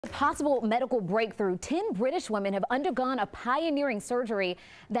Possible medical breakthrough. 10 British women have undergone a pioneering surgery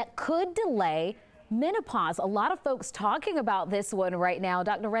that could delay menopause. A lot of folks talking about this one right now.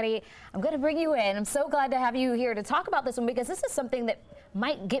 Dr. Reddy, I'm going to bring you in. I'm so glad to have you here to talk about this one because this is something that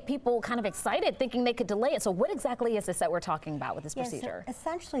might get people kind of excited thinking they could delay it. So what exactly is this that we're talking about with this procedure? So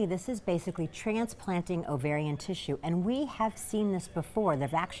essentially, this is basically transplanting ovarian tissue, and we have seen this before. There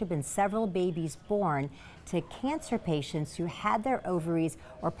have actually been several babies born to cancer patients who had their ovaries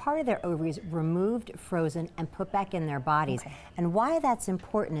or part of their ovaries removed, frozen, and put back in their bodies. Okay. And why that's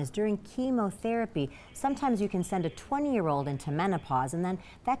important is during chemotherapy, sometimes you can send a 20-year-old into menopause, and then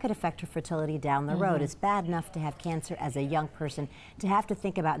that could affect her fertility down the road. It's bad enough to have cancer as a young person. To have to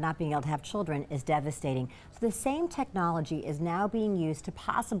think about not being able to have children is devastating. So the same technology is now being used to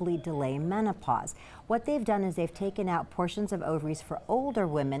possibly delay menopause. What they've done is they've taken out portions of ovaries for older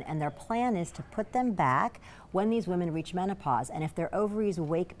women, and their plan is to put them back when these women reach menopause. And if their ovaries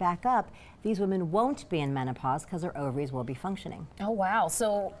wake back up, these women won't be in menopause because their ovaries will be functioning. Oh, wow.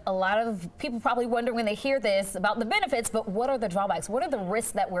 So a lot of people probably wonder when they hear this about the benefits, but what are the drawbacks? What are the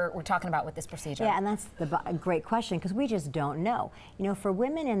risks that we're talking about with this procedure? Yeah, and that's a great question because we just don't know. You know, for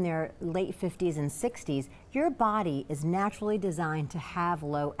women in their late 50s and 60s, your body is naturally designed to have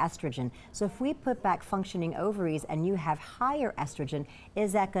low estrogen. So if we put back functioning ovaries and you have higher estrogen,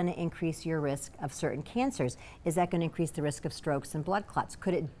 is that going to increase your risk of certain cancers? Is that going to increase the risk of strokes and blood clots?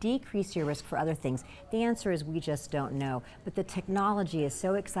 Could it decrease your risk for other things? The answer is we just don't know. But the technology is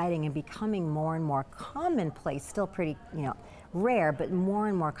so exciting and becoming more and more commonplace, still pretty, rare, but more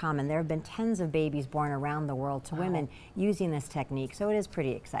and more common. There have been tens of babies born around the world to women using this technique, so it is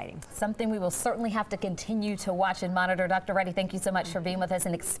pretty exciting. Something we will certainly have to continue to watch and monitor. Dr. Reddy, thank you so much for being with us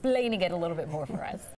and explaining it a little bit more for us.